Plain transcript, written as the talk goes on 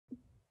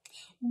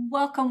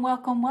Welcome,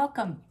 welcome,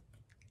 welcome.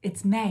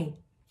 It's May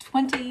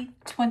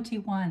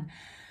 2021.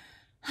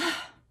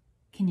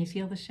 Can you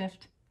feel the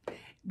shift?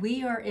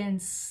 We are in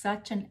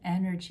such an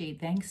energy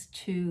thanks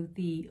to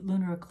the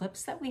lunar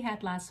eclipse that we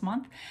had last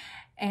month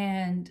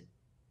and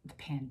the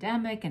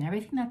pandemic and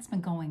everything that's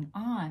been going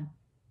on.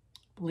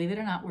 Believe it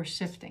or not, we're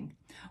shifting.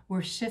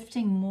 We're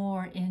shifting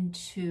more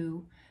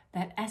into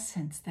that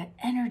essence, that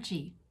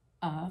energy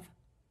of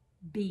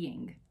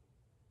being.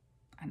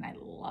 And I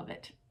love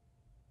it.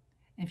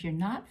 If you're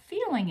not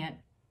feeling it,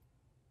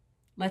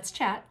 let's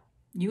chat,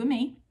 you and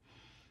me,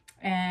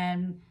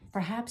 and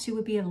perhaps you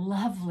would be a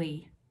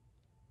lovely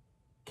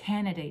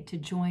candidate to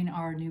join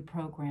our new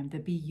program, the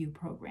BU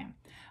program.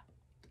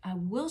 I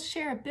will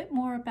share a bit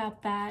more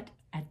about that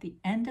at the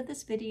end of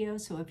this video,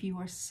 so if you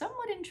are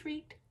somewhat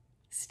intrigued,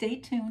 stay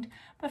tuned.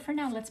 But for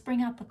now, let's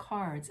bring out the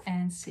cards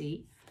and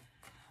see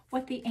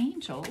what the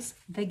angels,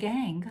 the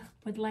gang,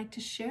 would like to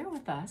share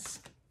with us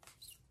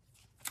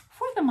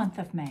for the month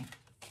of May.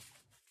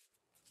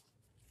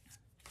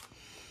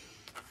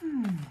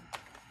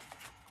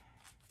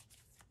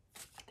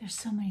 There's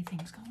so many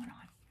things going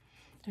on.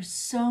 There's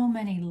so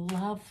many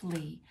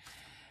lovely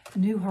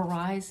new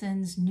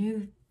horizons,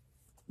 new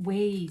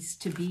ways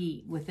to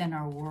be within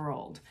our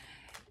world.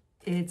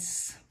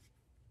 It's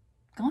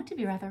going to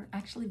be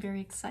actually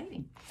very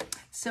exciting.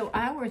 So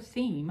our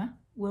theme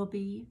will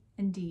be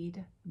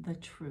indeed the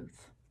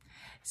truth.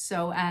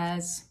 So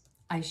as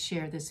I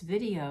share this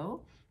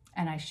video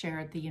and I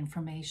share the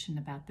information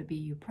about the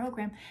BU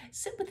program,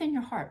 sit within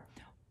your heart.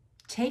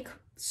 Take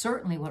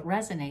certainly what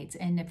resonates,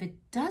 and if it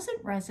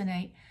doesn't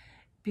resonate,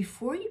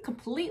 before you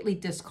completely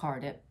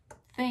discard it,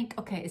 think,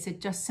 okay, is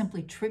it just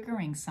simply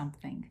triggering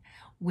something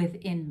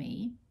within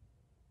me,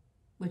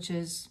 which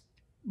is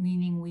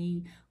meaning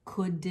we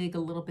could dig a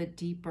little bit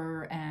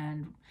deeper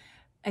and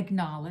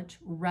acknowledge,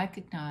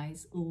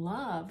 recognize,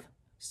 love,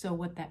 so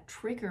what that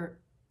trigger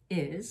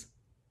is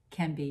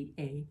can be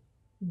a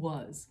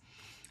was.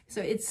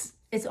 So it's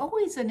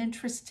always an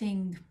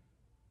interesting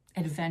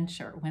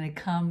adventure when it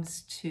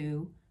comes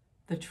to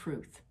the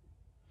truth.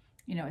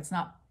 You know, it's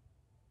not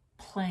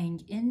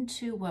playing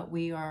into what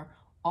we are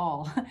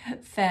all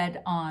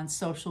fed on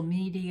social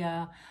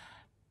media,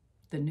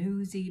 the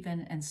news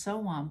even, and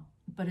so on,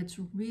 but it's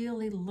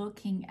really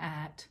looking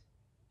at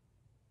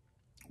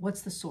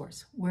what's the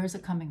source, where is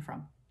it coming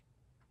from?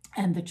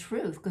 And the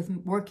truth, because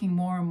working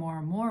more and more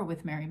and more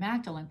with Mary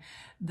Magdalene,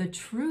 the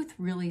truth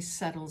really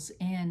settles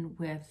in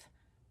with,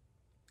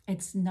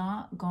 it's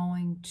not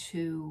going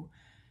to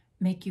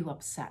make you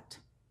upset.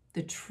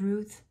 The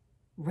truth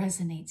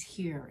resonates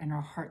here in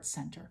our heart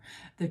center.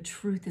 The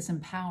truth is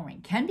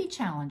empowering. Can be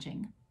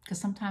challenging because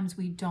sometimes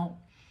we don't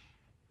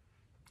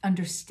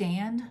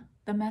understand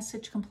the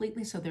message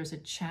completely. So there's a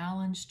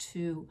challenge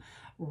to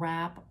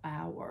wrap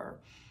our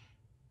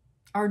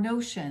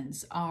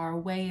notions, our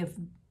way of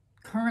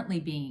currently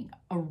being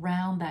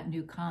around that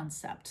new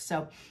concept.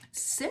 So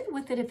sit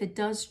with it if it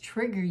does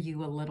trigger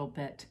you a little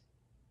bit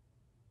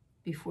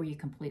before you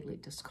completely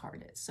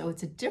discard it. So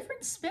it's a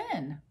different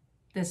spin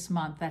this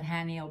month that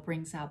Haniel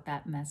brings out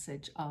that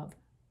message of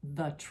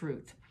the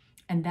truth.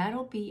 And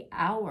that'll be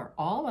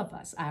all of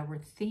us, our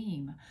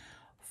theme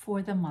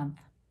for the month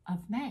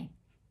of May.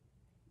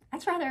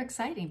 That's rather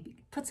exciting.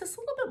 It puts us a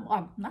little bit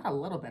more, not a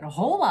little bit, a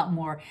whole lot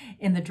more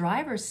in the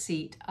driver's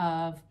seat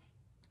of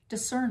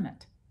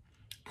discernment.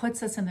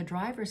 Puts us in the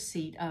driver's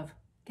seat of,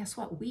 guess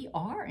what? We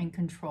are in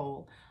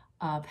control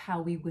of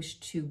how we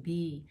wish to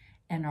be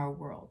in our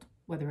world.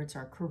 Whether it's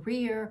our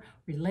career,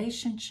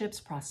 relationships,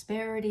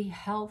 prosperity,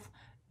 health,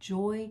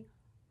 joy,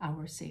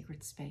 our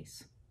sacred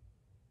space.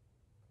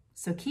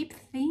 So keep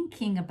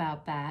thinking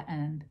about that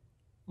and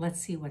let's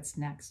see what's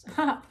next.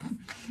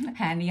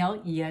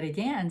 Haniel, yet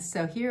again.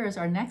 So here is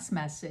our next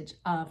message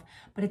of,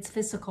 but it's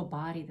physical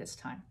body this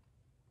time.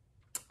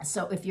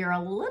 So if you're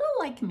a little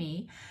like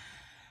me,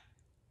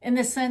 in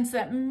the sense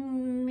that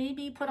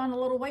maybe put on a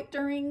little weight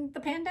during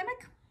the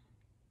pandemic,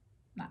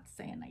 not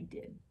saying I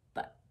did,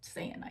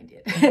 saying I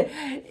did.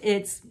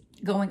 It's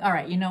going, all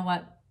right, you know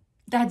what?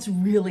 That's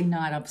really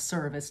not of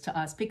service to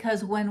us,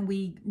 because when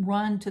we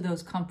run to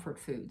those comfort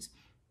foods,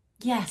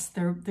 yes,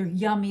 they're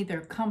yummy,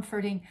 they're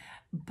comforting,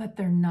 but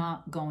they're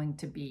not going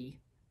to be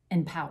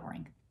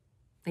empowering.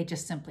 They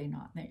just simply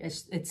not.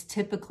 It's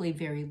typically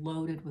very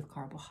loaded with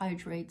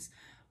carbohydrates,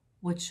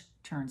 which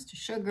turns to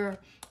sugar,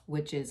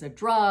 which is a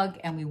drug,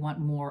 and we want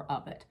more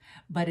of it.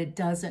 But it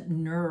doesn't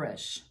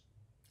nourish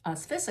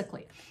us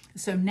physically.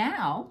 So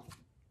now,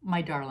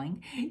 my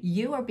darling,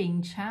 you are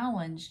being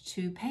challenged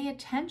to pay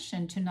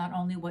attention to not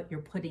only what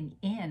you're putting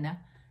in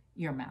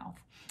your mouth,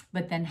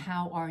 but then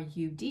how are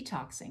you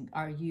detoxing?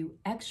 Are you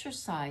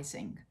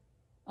exercising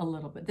a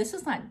little bit? This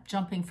is not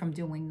jumping from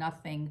doing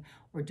nothing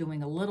or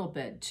doing a little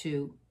bit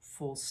to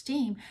full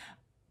steam,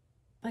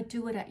 but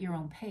do it at your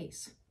own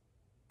pace.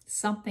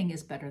 Something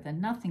is better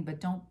than nothing, but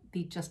don't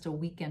be just a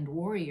weekend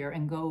warrior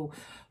and go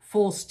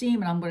full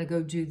steam and I'm going to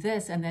go do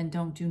this and then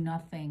don't do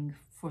nothing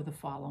for the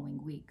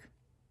following week.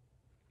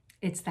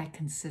 It's that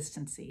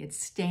consistency. It's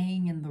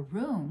staying in the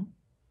room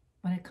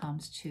when it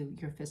comes to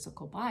your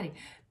physical body.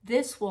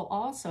 This will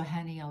also,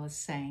 Haniel is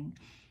saying,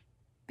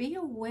 be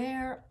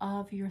aware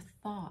of your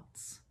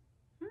thoughts.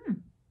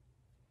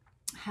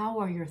 How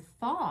are your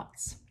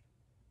thoughts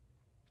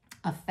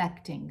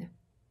affecting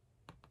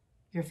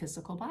your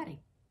physical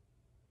body?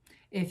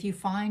 If you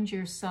find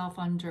yourself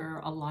under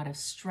a lot of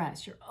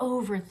stress, you're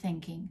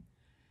overthinking,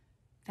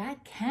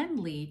 that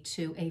can lead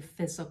to a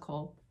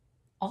physical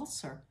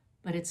ulcer,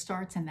 but it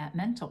starts in that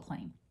mental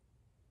plane.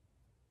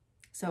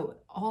 So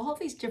all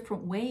these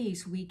different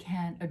ways we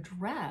can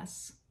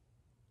address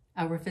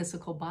our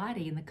physical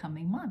body in the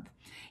coming month.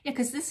 Yeah,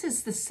 because this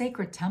is the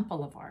sacred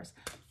temple of ours.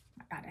 Oh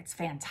my God, it's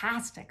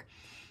fantastic.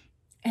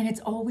 And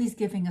it's always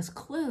giving us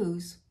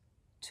clues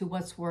to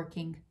what's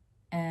working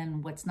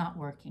and what's not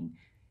working.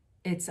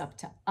 It's up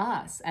to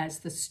us as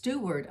the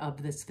steward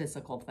of this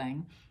physical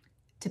thing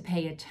to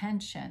pay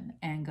attention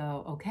and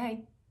go,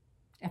 okay,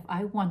 if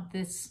I want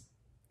this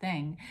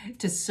thing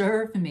to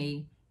serve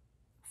me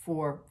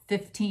for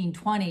 15,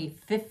 20,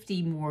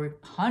 50 more,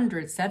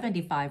 100,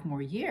 75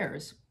 more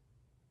years,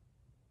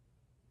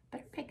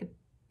 better pay a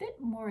bit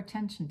more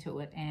attention to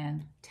it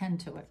and tend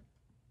to it.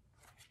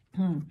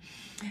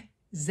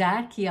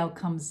 Zadkiel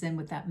comes in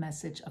with that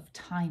message of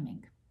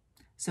timing.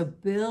 So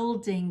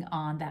building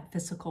on that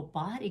physical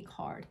body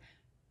card,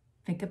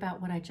 think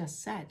about what I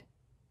just said.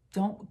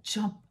 Don't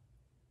jump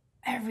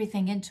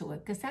everything into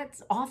it, because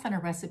that's often a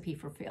recipe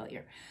for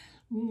failure.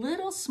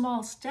 Little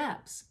small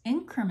steps,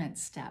 increment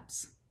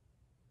steps,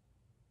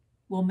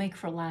 will make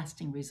for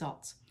lasting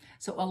results.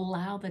 So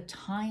allow the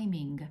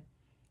timing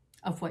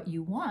of what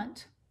you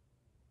want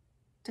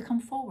to come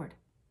forward.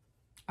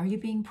 Are you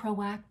being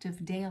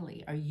proactive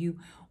daily? Are you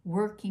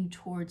working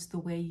towards the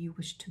way you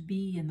wish to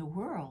be in the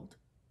world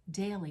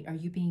daily? Are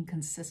you being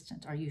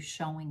consistent? Are you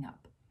showing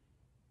up?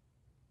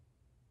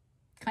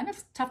 Kind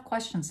of tough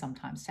questions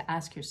sometimes to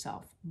ask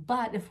yourself,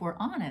 but if we're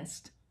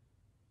honest,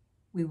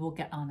 we will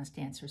get honest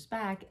answers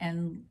back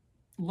and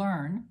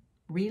learn,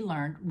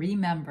 relearn,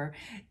 remember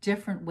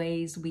different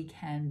ways we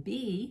can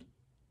be,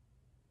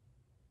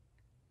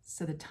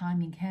 so the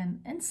timing can,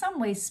 in some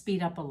ways,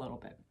 speed up a little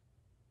bit.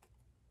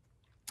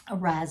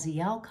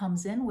 Raziel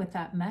comes in with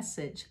that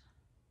message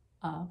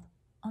of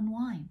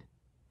unwind.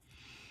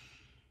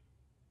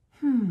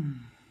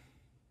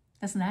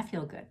 Doesn't that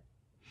feel good?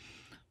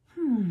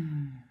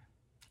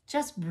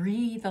 Just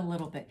breathe a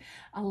little bit.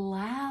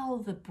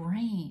 Allow the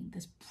brain,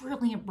 this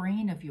brilliant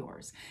brain of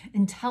yours,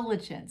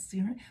 intelligence,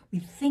 you know, we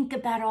think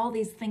about all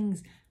these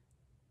things.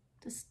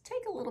 Just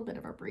take a little bit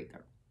of a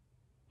breather.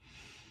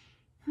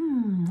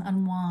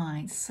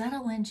 Unwind,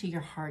 settle into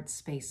your heart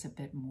space a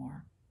bit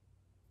more.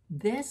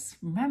 This,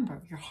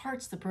 remember, your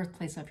heart's the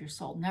birthplace of your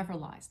soul, never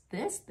lies.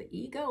 This, the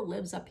ego,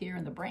 lives up here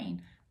in the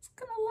brain. It's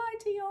gonna lie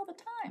to you all the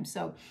time.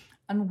 So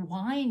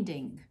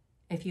unwinding,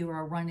 if you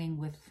are running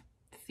with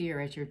fear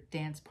as your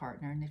dance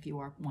partner, and if you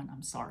are one,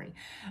 I'm sorry,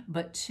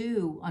 but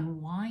two,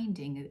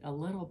 unwinding it a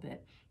little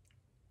bit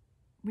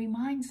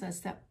reminds us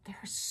that there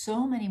are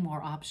so many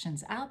more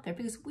options out there,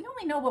 because we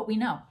only know what we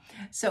know.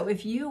 So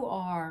if you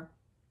are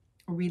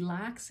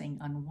relaxing,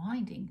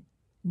 unwinding,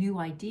 new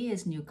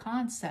ideas, new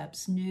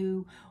concepts,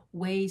 new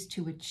ways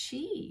to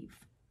achieve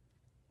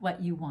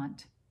what you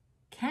want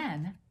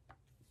can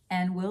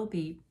and will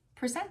be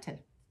presented.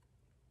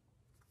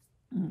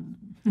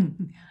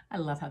 I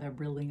love how they're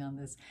building on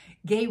this.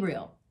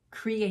 Gabriel,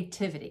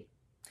 creativity.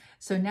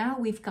 So now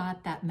we've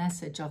got that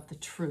message of the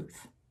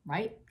truth,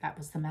 right? That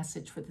was the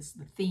message for this,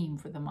 the theme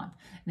for the month.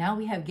 Now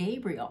we have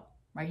Gabriel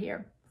right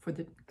here for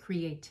the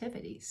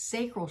creativity,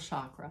 sacral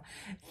chakra,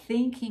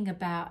 thinking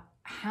about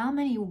how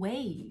many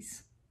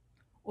ways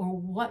or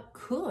what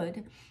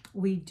could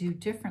we do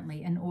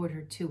differently in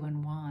order to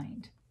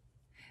unwind,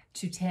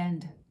 to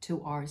tend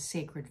to our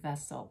sacred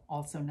vessel,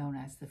 also known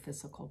as the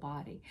physical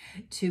body,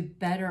 to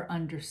better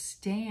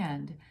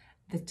understand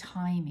the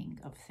timing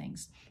of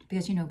things.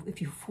 Because, you know,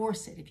 if you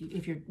force it,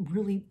 if you're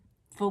really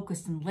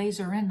focused and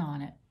laser in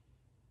on it,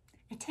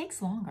 it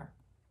takes longer.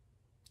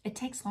 It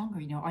takes longer,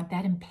 you know,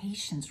 that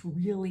impatience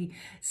really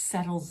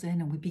settles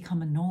in and we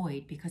become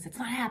annoyed because it's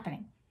not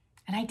happening.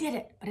 And I did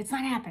it, but it's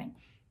not happening.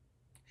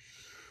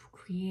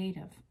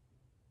 Creative.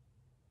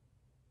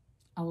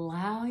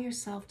 Allow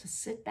yourself to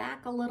sit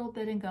back a little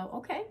bit and go,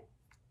 okay,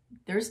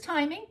 there's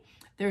timing.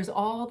 There's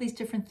all these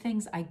different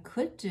things I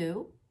could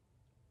do.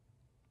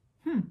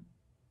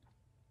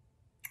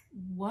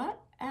 What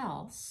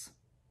else,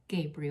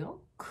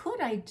 Gabriel, could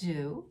I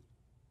do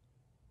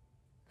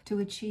to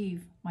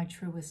achieve my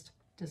truest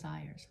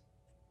desires?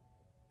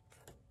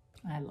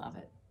 I love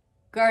it.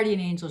 Guardian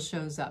angel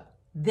shows up.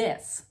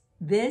 This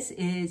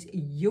is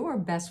your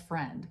best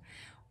friend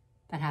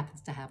that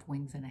happens to have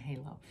wings and a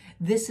halo.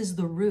 This is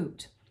the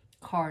root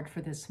card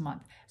for this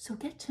month. So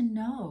get to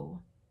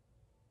know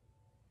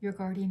your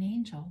guardian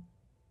angel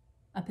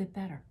a bit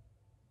better.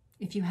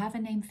 If you have a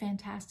name,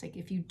 fantastic.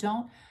 If you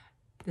don't,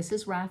 this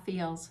is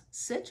Raphael's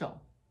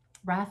sigil.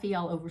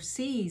 Raphael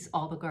oversees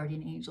all the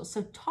guardian angels.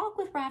 So talk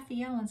with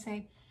Raphael and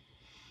say,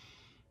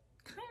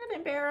 kind of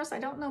embarrassed, I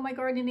don't know my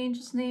guardian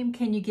angel's name.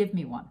 Can you give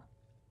me one?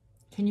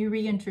 Can you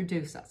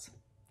reintroduce us?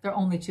 They're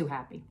only too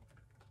happy.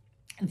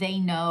 They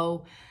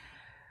know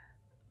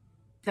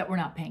that we're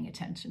not paying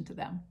attention to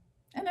them.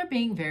 And they're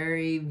being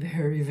very,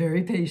 very,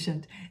 very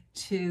patient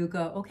to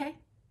go, okay,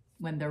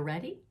 when they're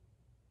ready,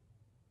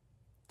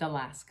 they'll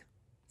ask.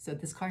 So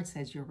this card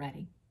says you're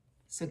ready.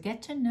 So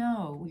get to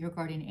know your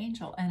guardian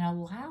angel and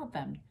allow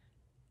them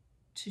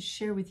to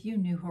share with you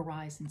new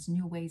horizons,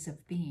 new ways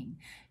of being,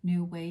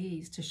 new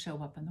ways to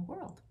show up in the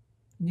world,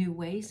 new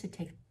ways to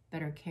take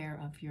better care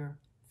of your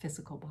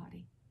physical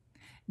body,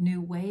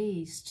 new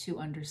ways to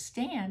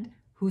understand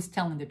who's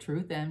telling the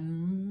truth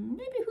and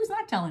maybe who's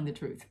not telling the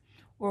truth,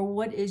 or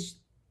what is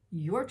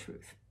your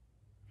truth.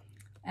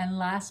 And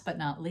last but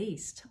not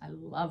least, I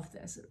love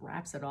this, it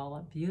wraps it all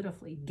up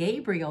beautifully.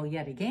 Gabriel,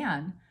 yet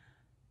again,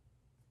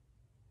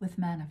 with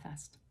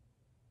manifest.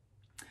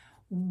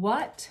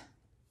 What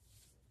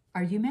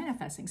are you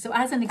manifesting? So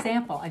as an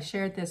example, I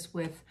shared this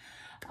with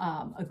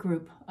a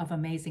group of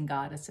amazing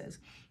goddesses.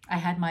 I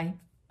had my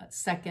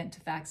second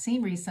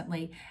vaccine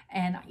recently,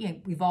 and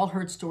we've all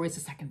heard stories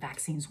the second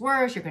vaccine's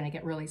worse, you're going to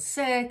get really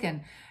sick,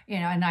 and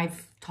and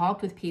I've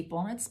talked with people,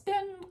 and it's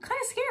been kind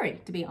of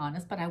scary, to be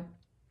honest, but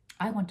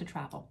I want to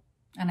travel,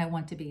 and I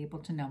want to be able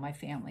to know my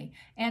family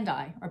and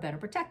I are better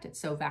protected.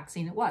 So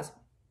vaccine it was.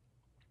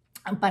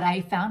 But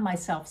I found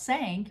myself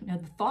saying, the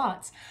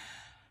thoughts,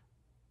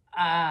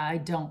 I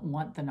don't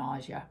want the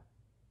nausea.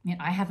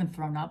 I haven't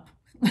thrown up.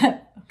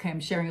 Okay, I'm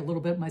sharing a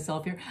little bit of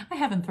myself here. I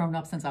haven't thrown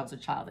up since I was a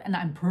child, and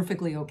I'm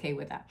perfectly okay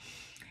with that.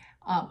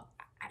 I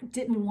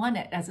didn't want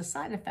it as a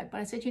side effect, but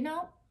I said,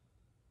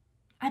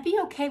 I'd be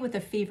okay with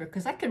a fever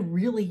because I could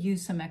really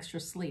use some extra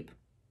sleep.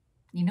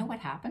 You know what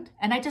happened?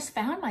 And I just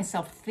found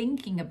myself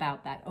thinking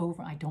about that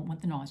over. I don't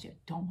want the nausea,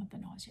 don't want the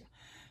nausea.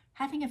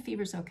 Having a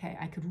fever is okay.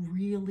 I could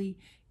really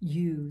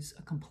use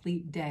a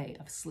complete day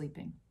of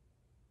sleeping.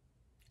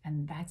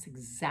 And that is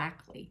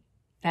exactly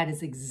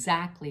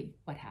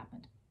what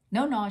happened.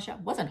 No nausea,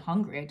 wasn't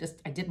hungry.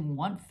 I didn't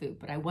want food,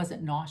 but I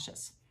wasn't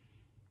nauseous.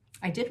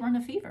 I did run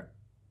a fever,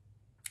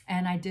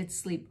 and I did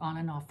sleep on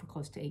and off for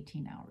close to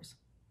 18 hours.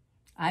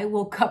 I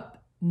woke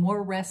up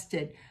more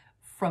rested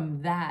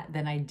from that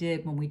than I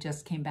did when we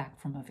just came back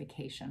from a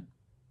vacation.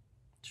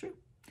 True.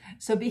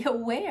 So be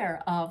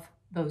aware of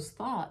those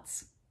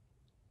thoughts.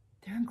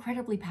 They're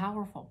incredibly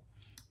powerful.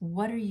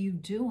 What are you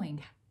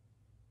doing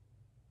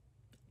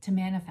to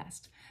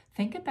manifest?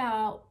 Think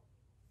about,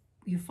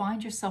 you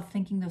find yourself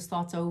thinking those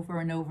thoughts over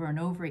and over and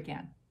over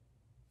again.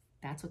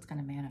 That's what's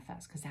going to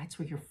manifest, because that's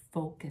where your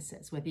focus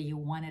is, whether you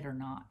want it or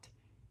not.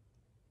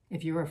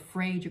 If you're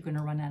afraid you're going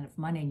to run out of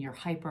money and you're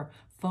hyper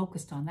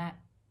focused on that,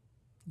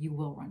 you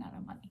will run out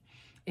of money.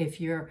 If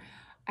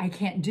I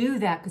can't do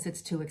that because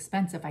it's too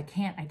expensive, I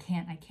can't,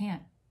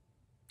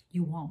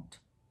 you won't.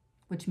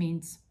 Which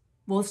means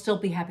we'll still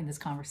be having this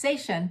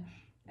conversation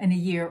in a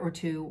year or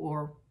two,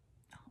 or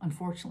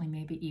unfortunately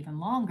maybe even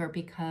longer,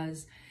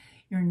 because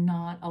you're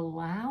not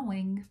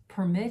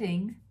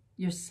permitting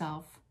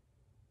yourself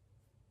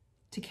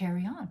to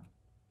carry on.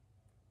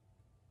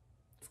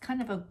 It's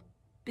kind of a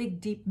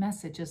big, deep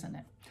message, isn't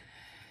it?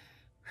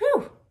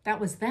 Whew, that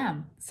was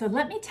them. So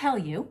let me tell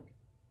you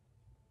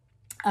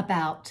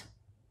about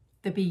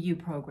the BU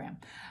program.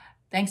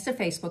 Thanks to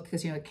Facebook,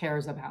 because it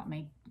cares about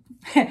me.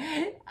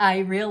 I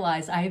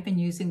realize I have been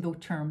using the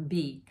term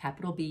B,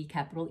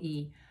 capital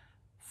E,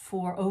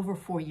 for over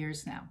 4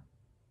 years now.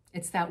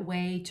 It's that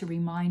way to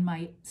remind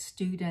my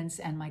students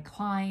and my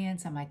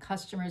clients and my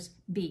customers,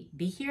 be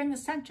here in the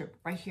center,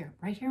 right here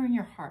in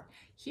your heart.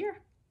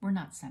 Here, we're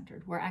not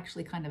centered. We're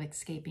actually kind of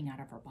escaping out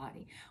of our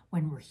body.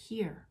 When we're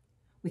here,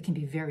 we can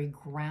be very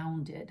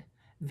grounded,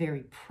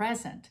 very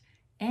present,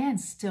 and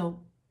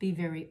still be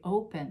very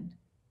open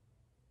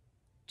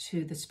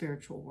to the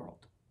spiritual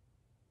world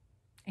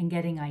and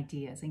getting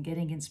ideas and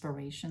getting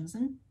inspirations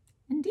and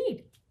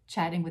indeed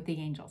chatting with the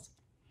angels.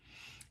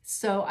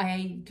 So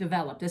I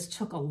developed, this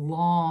took a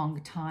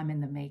long time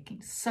in the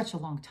making, such a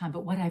long time.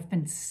 But what I've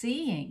been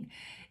seeing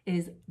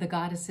is the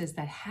goddesses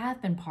that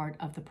have been part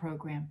of the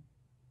program,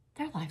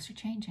 their lives are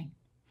changing.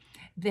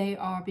 They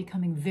are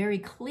becoming very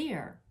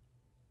clear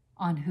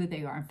on who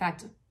they are. In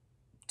fact,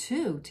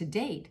 2 to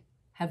date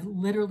have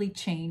literally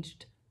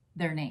changed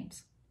their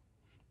names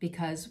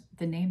because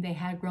the name they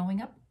had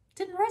growing up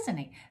didn't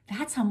resonate.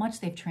 That's how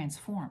much they've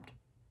transformed.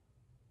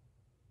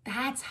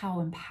 That's how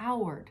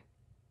empowered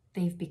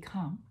they've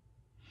become.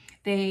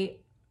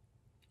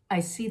 I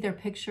see their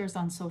pictures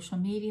on social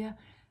media.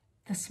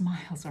 The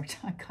smiles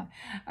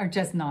are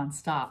just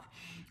nonstop.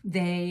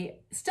 They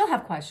still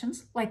have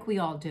questions, like we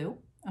all do.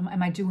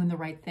 Am I doing the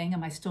right thing?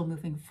 Am I still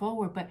moving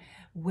forward? But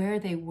where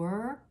they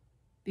were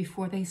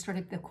before they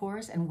started the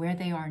course and where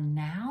they are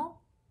now,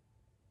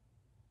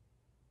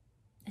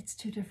 it's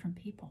 2 different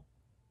people.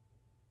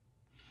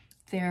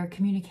 Their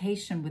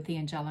communication with the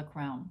angelic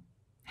realm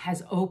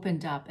has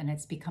opened up, and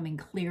it's becoming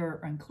clearer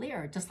and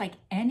clearer. Just like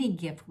any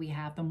gift we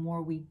have, the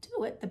more we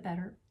do it, the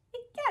better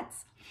it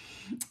gets.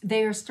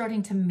 They are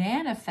starting to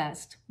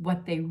manifest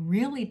what they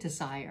really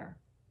desire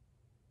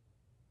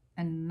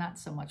and not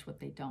so much what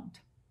they don't.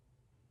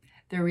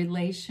 Their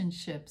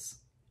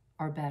relationships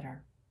are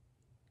better.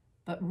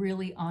 But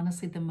really,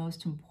 honestly, the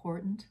most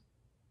important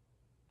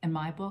in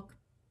my book,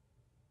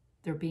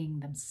 they're being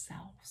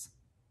themselves.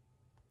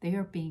 They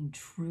are being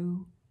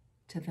true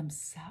to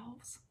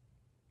themselves.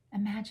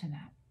 Imagine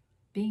that,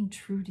 being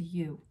true to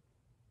you.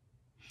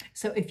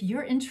 So if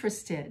you're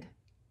interested,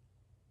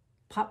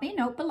 pop me a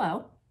note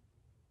below.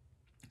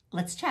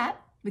 Let's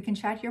chat. We can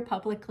chat here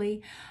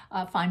publicly.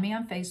 Find me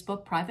on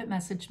Facebook, private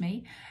message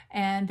me,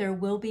 and there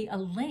will be a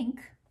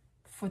link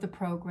for the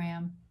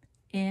program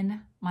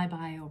in my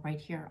bio right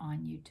here on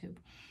YouTube.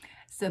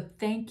 So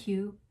thank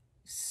you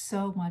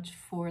so much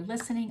for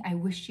listening. I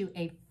wish you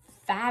a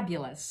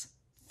fabulous,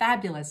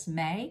 fabulous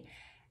May.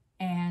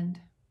 And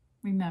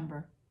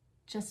remember,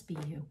 just be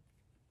you.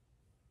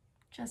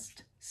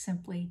 Just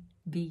simply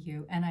be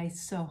you. And I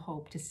so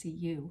hope to see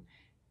you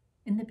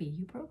in the Be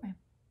You program.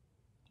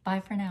 Bye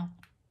for now.